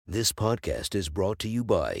This podcast is brought to you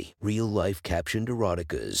by Real Life Captioned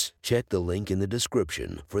Eroticas. Check the link in the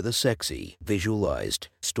description for the sexy, visualized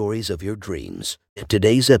stories of your dreams.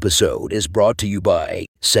 Today's episode is brought to you by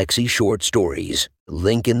Sexy Short Stories.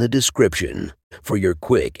 Link in the description for your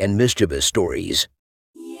quick and mischievous stories.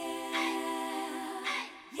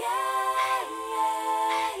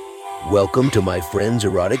 Welcome to my friend's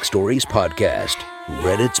Erotic Stories podcast,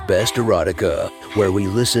 Reddit's Best Erotica, where we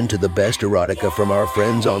listen to the best erotica from our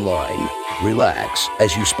friends online. Relax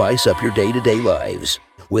as you spice up your day-to-day lives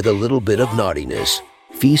with a little bit of naughtiness.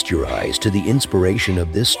 Feast your eyes to the inspiration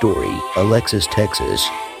of this story, Alexis, Texas.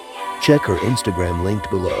 Check her Instagram linked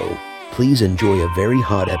below. Please enjoy a very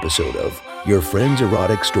hot episode of Your Friend's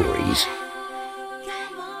Erotic Stories.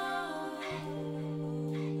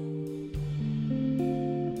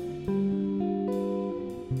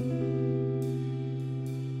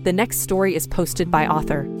 The next story is posted by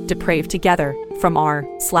author Depraved Together from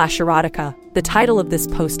r/erotica. The title of this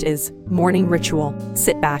post is Morning Ritual.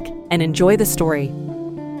 Sit back and enjoy the story.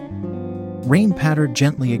 Rain pattered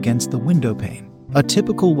gently against the window pane. A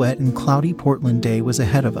typical wet and cloudy Portland day was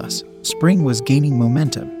ahead of us. Spring was gaining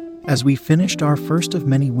momentum as we finished our first of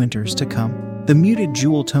many winters to come. The muted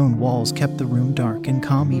jewel-toned walls kept the room dark and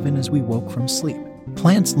calm even as we woke from sleep.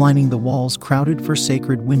 Plants lining the walls crowded for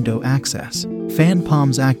sacred window access, fan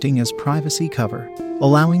palms acting as privacy cover,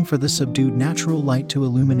 allowing for the subdued natural light to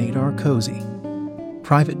illuminate our cozy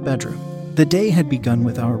private bedroom. The day had begun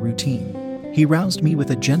with our routine. He roused me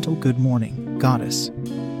with a gentle good morning, goddess.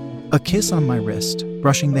 A kiss on my wrist,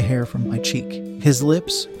 brushing the hair from my cheek. His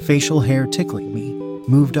lips, facial hair tickling me,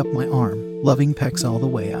 moved up my arm, loving pecks all the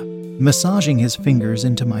way up, massaging his fingers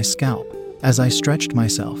into my scalp as I stretched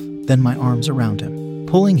myself, then my arms around him,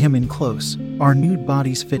 pulling him in close. Our nude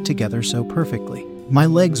bodies fit together so perfectly. My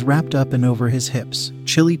legs wrapped up and over his hips,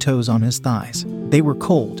 chilly toes on his thighs. They were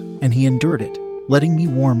cold, and he endured it, letting me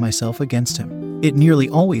warm myself against him. It nearly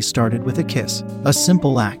always started with a kiss, a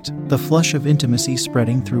simple act, the flush of intimacy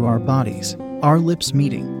spreading through our bodies, our lips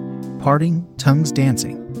meeting, parting, tongues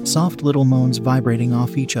dancing, soft little moans vibrating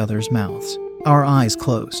off each other's mouths. Our eyes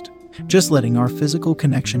closed, just letting our physical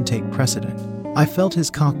connection take precedent. I felt his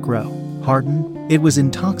cock grow, harden. It was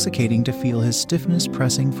intoxicating to feel his stiffness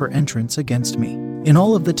pressing for entrance against me. In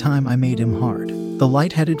all of the time I made him hard, the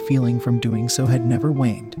lightheaded feeling from doing so had never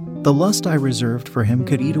waned. The lust I reserved for him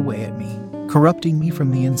could eat away at me, corrupting me from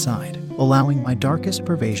the inside, allowing my darkest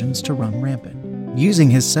perversions to run rampant. Using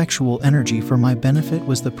his sexual energy for my benefit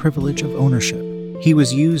was the privilege of ownership. He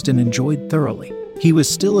was used and enjoyed thoroughly. He was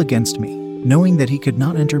still against me, knowing that he could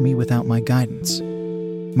not enter me without my guidance.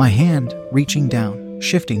 My hand, reaching down,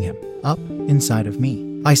 shifting him, up, inside of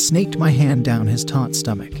me. I snaked my hand down his taut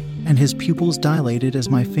stomach, and his pupils dilated as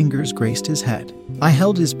my fingers graced his head. I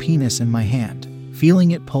held his penis in my hand,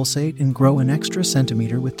 feeling it pulsate and grow an extra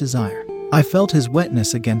centimeter with desire. I felt his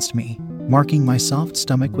wetness against me, marking my soft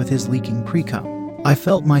stomach with his leaking pre-cum. I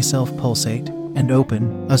felt myself pulsate and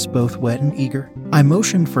open, us both wet and eager. I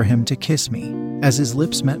motioned for him to kiss me. As his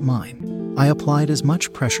lips met mine, I applied as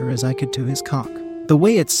much pressure as I could to his cock. The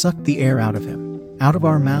way it sucked the air out of him, out of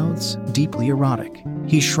our mouths, deeply erotic.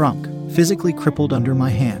 He shrunk, physically crippled under my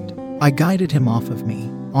hand. I guided him off of me,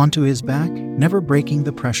 onto his back, never breaking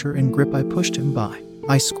the pressure and grip I pushed him by.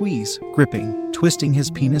 I squeeze, gripping, twisting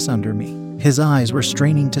his penis under me. His eyes were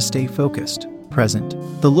straining to stay focused, present.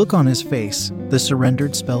 The look on his face, the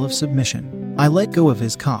surrendered spell of submission. I let go of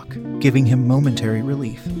his cock, giving him momentary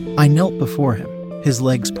relief. I knelt before him, his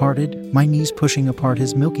legs parted, my knees pushing apart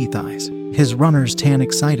his milky thighs. His runner's tan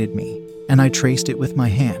excited me, and I traced it with my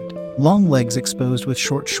hand. Long legs exposed with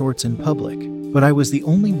short shorts in public, but I was the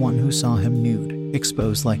only one who saw him nude,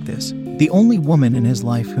 exposed like this. The only woman in his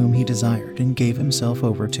life whom he desired and gave himself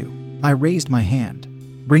over to. I raised my hand,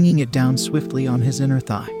 bringing it down swiftly on his inner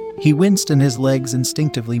thigh. He winced and his legs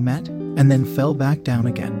instinctively met, and then fell back down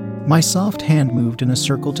again. My soft hand moved in a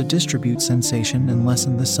circle to distribute sensation and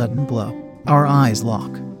lessen the sudden blow. Our eyes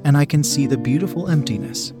lock, and I can see the beautiful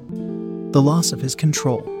emptiness. The loss of his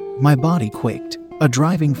control. My body quaked, a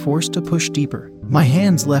driving force to push deeper. My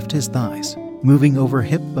hands left his thighs, moving over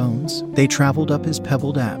hip bones. They traveled up his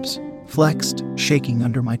pebbled abs, flexed, shaking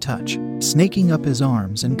under my touch, snaking up his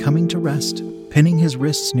arms and coming to rest, pinning his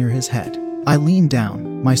wrists near his head. I leaned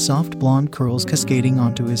down, my soft blonde curls cascading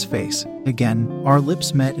onto his face. Again, our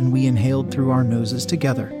lips met and we inhaled through our noses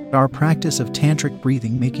together, our practice of tantric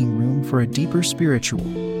breathing making room for a deeper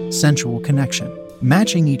spiritual, sensual connection.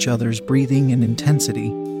 Matching each other's breathing and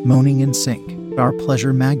intensity, moaning in sync, our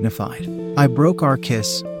pleasure magnified. I broke our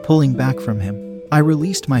kiss, pulling back from him. I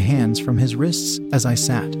released my hands from his wrists as I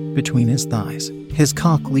sat between his thighs. His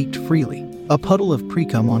cock leaked freely, a puddle of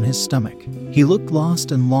pre-cum on his stomach. He looked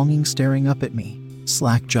lost and longing, staring up at me,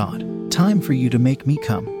 slack-jawed. "Time for you to make me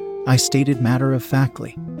come," I stated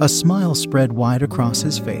matter-of-factly. A smile spread wide across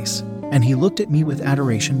his face, and he looked at me with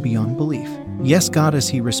adoration beyond belief. "Yes, goddess,"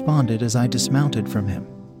 he responded as I dismounted from him,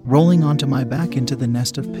 rolling onto my back into the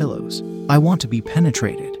nest of pillows. "I want to be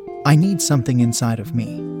penetrated. I need something inside of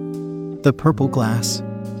me." "The purple glass."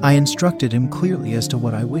 I instructed him clearly as to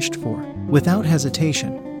what I wished for. Without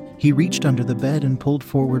hesitation, he reached under the bed and pulled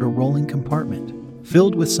forward a rolling compartment,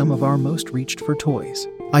 filled with some of our most reached-for toys.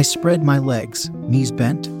 I spread my legs, knees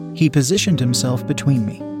bent. He positioned himself between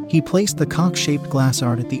me. He placed the cock-shaped glass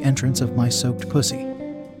art at the entrance of my soaked pussy.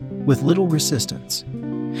 With little resistance,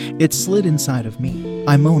 it slid inside of me.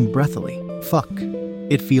 I moaned breathily. "Fuck.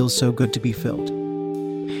 It feels so good to be filled.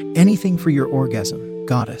 Anything for your orgasm,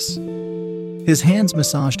 goddess." His hands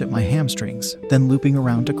massaged at my hamstrings, then looping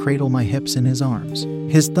around to cradle my hips in his arms.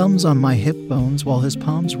 His thumbs on my hip bones while his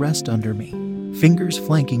palms rest under me, fingers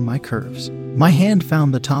flanking my curves. My hand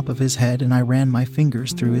found the top of his head and I ran my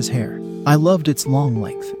fingers through his hair. I loved its long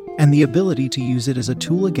length and the ability to use it as a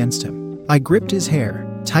tool against him. I gripped his hair,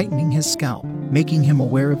 tightening his scalp, making him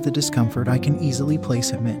aware of the discomfort I can easily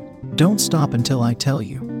place him in. "Don't stop until I tell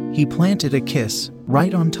you." He planted a kiss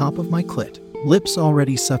right on top of my clit, lips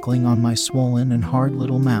already suckling on my swollen and hard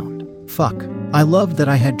little mound. Fuck. I loved that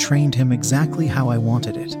I had trained him exactly how I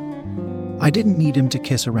wanted it. I didn't need him to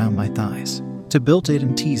kiss around my thighs, to build it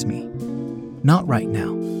and tease me. Not right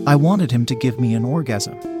now. I wanted him to give me an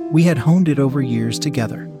orgasm. We had honed it over years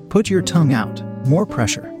together. "Put your tongue out." More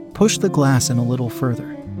pressure. Push the glass in a little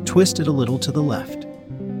further. Twist it a little to the left.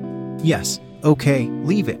 "Yes. Okay,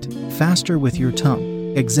 leave it. Faster with your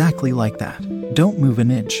tongue. Exactly like that. Don't move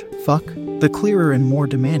an inch. Fuck." The clearer and more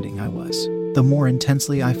demanding I was, the more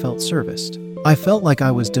intensely I felt serviced. I felt like I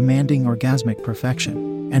was demanding orgasmic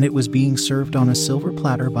perfection, and it was being served on a silver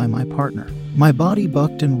platter by my partner. My body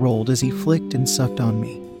bucked and rolled as he flicked and sucked on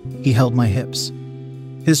me. He held my hips,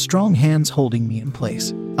 his strong hands holding me in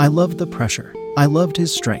place. I loved the pressure. I loved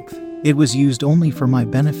his strength. It was used only for my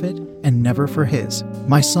benefit and never for his.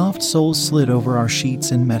 My soft soles slid over our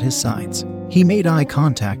sheets and met his sides. He made eye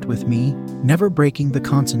contact with me, never breaking the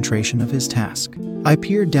concentration of his task. I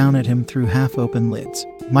peered down at him through half-open lids.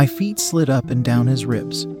 My feet slid up and down his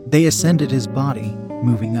ribs. They ascended his body,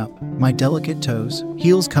 moving up, my delicate toes,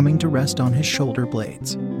 heels coming to rest on his shoulder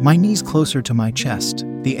blades. My knees closer to my chest,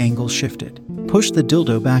 the angle shifted. "Push the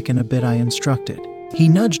dildo back in a bit," I instructed. He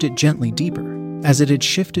nudged it gently deeper, as it had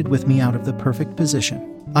shifted with me out of the perfect position.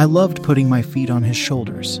 I loved putting my feet on his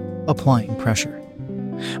shoulders, applying pressure.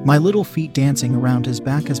 My little feet dancing around his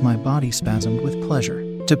back as my body spasmed with pleasure.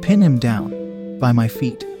 To pin him down, by my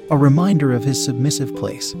feet, a reminder of his submissive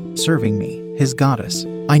place, serving me, his goddess.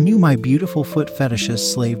 I knew my beautiful foot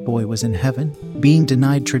fetishist slave boy was in heaven. Being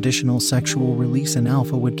denied traditional sexual release and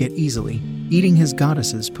alpha would get easily, eating his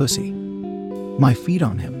goddess's pussy. My feet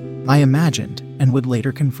on him, I imagined, and would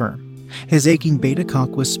later confirm. His aching beta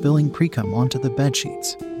cock was spilling pre-cum onto the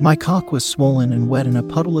bedsheets. My cock was swollen and wet in a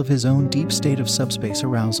puddle of his own deep state of subspace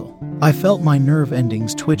arousal. I felt my nerve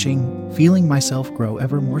endings twitching, feeling myself grow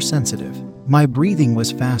ever more sensitive. My breathing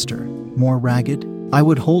was faster, more ragged. I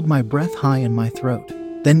would hold my breath high in my throat,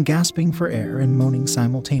 then gasping for air and moaning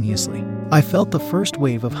simultaneously. I felt the first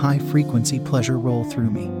wave of high-frequency pleasure roll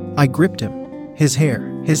through me. I gripped him, his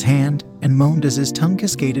hair, his hand, and moaned as his tongue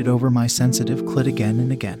cascaded over my sensitive clit again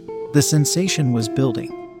and again. The sensation was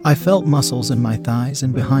building. I felt muscles in my thighs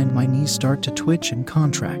and behind my knees start to twitch and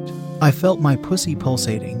contract. I felt my pussy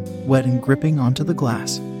pulsating, wet and gripping onto the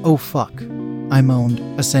glass. "Oh fuck," I moaned,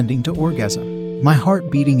 ascending to orgasm. My heart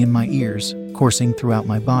beating in my ears, coursing throughout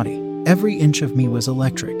my body. Every inch of me was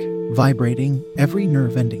electric, vibrating, every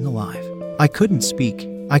nerve ending alive. I couldn't speak.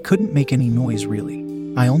 I couldn't make any noise really.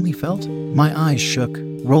 I only felt. My eyes shook,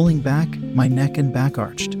 rolling back, my neck and back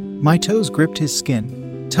arched. My toes gripped his skin,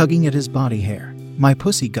 tugging at his body hair. My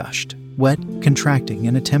pussy gushed, wet, contracting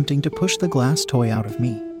and attempting to push the glass toy out of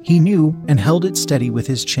me. He knew and held it steady with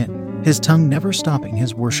his chin, his tongue never stopping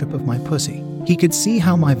his worship of my pussy. He could see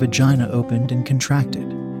how my vagina opened and contracted,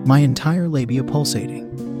 my entire labia pulsating,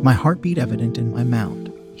 my heartbeat evident in my mound.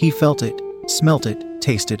 He felt it, smelt it,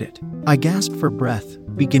 tasted it. I gasped for breath,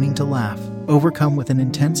 beginning to laugh, overcome with an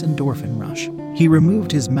intense endorphin rush. He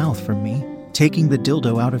removed his mouth from me, taking the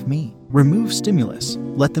dildo out of me. Remove stimulus,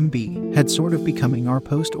 let them be, had sort of becoming our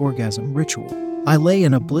post-orgasm ritual. I lay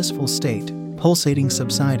in a blissful state, pulsating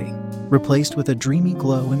subsiding, replaced with a dreamy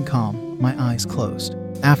glow and calm, my eyes closed.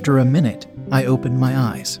 After a minute, I opened my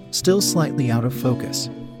eyes, still slightly out of focus,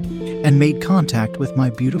 and made contact with my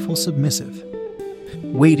beautiful submissive,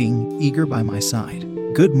 waiting, eager by my side.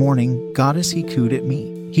 "Good morning, goddess," he cooed at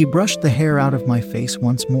me. He brushed the hair out of my face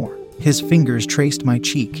once more. His fingers traced my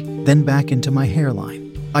cheek, then back into my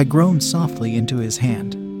hairline. I groaned softly into his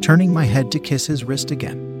hand, turning my head to kiss his wrist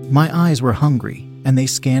again. My eyes were hungry, and they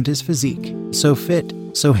scanned his physique. So fit,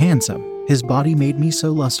 so handsome. His body made me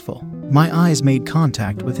so lustful. My eyes made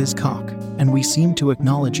contact with his cock, and we seemed to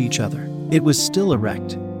acknowledge each other. It was still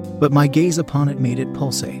erect, but my gaze upon it made it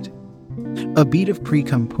pulsate. A bead of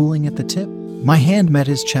pre-cum pooling at the tip. My hand met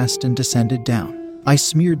his chest and descended down. I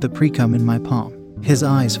smeared the pre-cum in my palm. His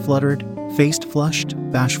eyes fluttered, face flushed,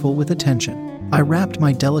 bashful with attention. I wrapped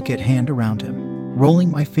my delicate hand around him,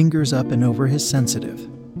 rolling my fingers up and over his sensitive,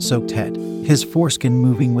 soaked head, his foreskin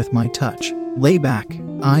moving with my touch. "Lay back,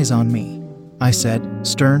 eyes on me," I said,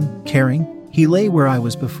 stern, caring. He lay where I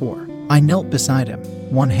was before. I knelt beside him,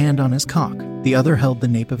 one hand on his cock, the other held the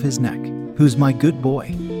nape of his neck. "Who's my good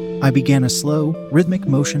boy?" I began a slow, rhythmic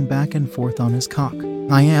motion back and forth on his cock.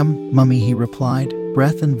 "I am, mummy," he replied,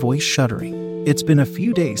 breath and voice shuddering. "It's been a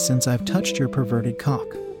few days since I've touched your perverted cock.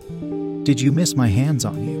 Did you miss my hands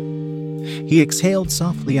on you?" He exhaled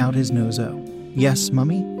softly out his nose. "Oh, yes,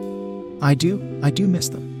 mummy. I do miss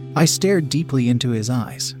them." I stared deeply into his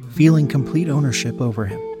eyes, feeling complete ownership over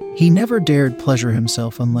him. He never dared pleasure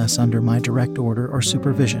himself unless under my direct order or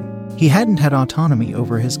supervision. He hadn't had autonomy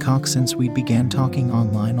over his cock since we began talking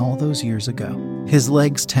online all those years ago. His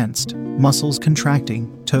legs tensed, muscles contracting,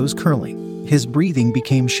 toes curling. His breathing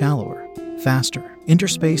became shallower, faster,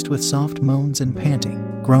 interspaced with soft moans and panting,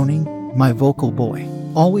 groaning. My vocal boy,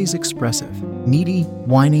 always expressive, needy,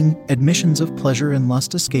 whining, admissions of pleasure and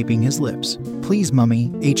lust escaping his lips. "Please,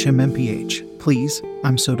 mummy, HMMPH, please,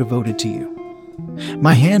 I'm so devoted to you."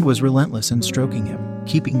 My hand was relentless in stroking him,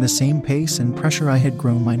 keeping the same pace and pressure I had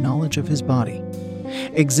grown my knowledge of his body.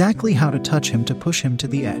 Exactly how to touch him to push him to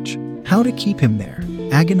the edge. How to keep him there.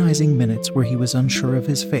 Agonizing minutes where he was unsure of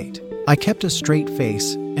his fate. I kept a straight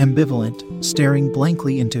face, ambivalent, staring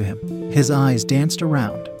blankly into him. His eyes danced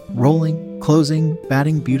around, rolling, closing,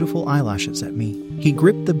 batting beautiful eyelashes at me. He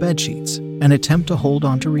gripped the bedsheets, an attempt to hold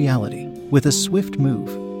on to reality. With a swift move,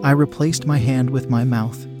 I replaced my hand with my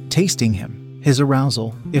mouth, tasting him. His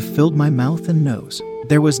arousal, it filled my mouth and nose.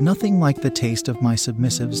 There was nothing like the taste of my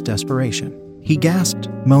submissive's desperation. He gasped,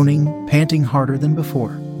 moaning, panting harder than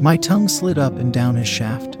before. My tongue slid up and down his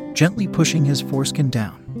shaft, gently pushing his foreskin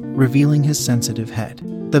down, revealing his sensitive head.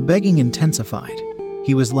 The begging intensified.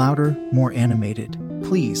 He was louder, more animated.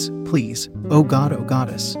 "Please, please, oh God, oh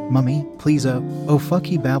goddess, mummy, please, oh fuck,"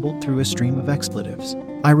 he babbled through a stream of expletives.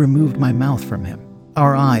 I removed my mouth from him.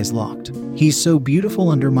 Our eyes locked. "He's so beautiful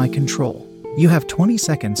under my control. You have 20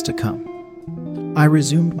 seconds to come." I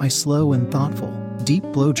resumed my slow and thoughtful, deep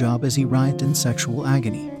blowjob as he writhed in sexual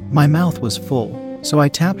agony. My mouth was full, so I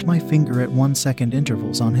tapped my finger at 1-second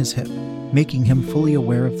intervals on his hip, making him fully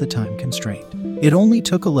aware of the time constraint. It only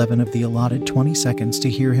took 11 of the allotted 20 seconds to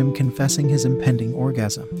hear him confessing his impending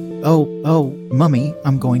orgasm. Oh, mummy,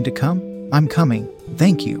 I'm going to come? I'm coming,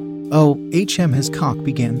 thank you. Oh, his cock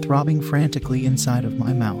began throbbing frantically inside of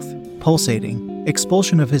my mouth, pulsating,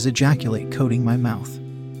 expulsion of his ejaculate coating my mouth.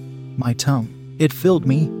 My tongue, it filled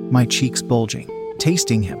me, my cheeks bulging,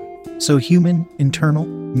 tasting him. So human, internal,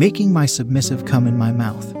 making my submissive come in my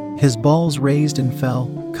mouth. His balls raised and fell,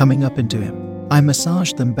 coming up into him. I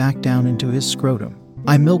massaged them back down into his scrotum.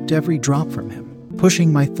 I milked every drop from him,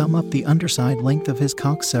 pushing my thumb up the underside length of his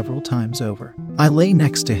cock several times over. I lay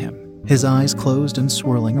next to him, his eyes closed and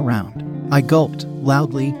swirling around. I gulped,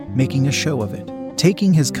 loudly, making a show of it,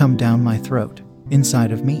 taking his cum down my throat.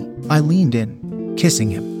 Inside of me, I leaned in, kissing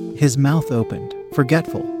him. His mouth opened,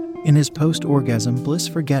 forgetful. In his post-orgasm bliss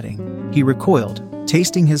forgetting, he recoiled,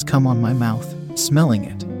 tasting his cum on my mouth, smelling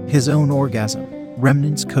it. His own orgasm,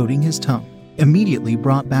 remnants coating his tongue, immediately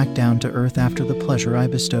brought back down to earth after the pleasure I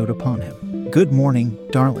bestowed upon him. "Good morning,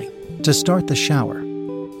 darling." To start the shower.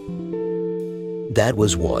 That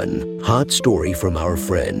was one hot story from our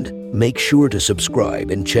friend. Make sure to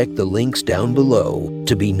subscribe and check the links down below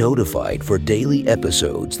to be notified for daily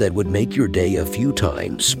episodes that would make your day a few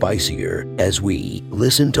times spicier as we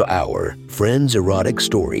listen to our friends' erotic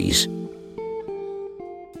stories.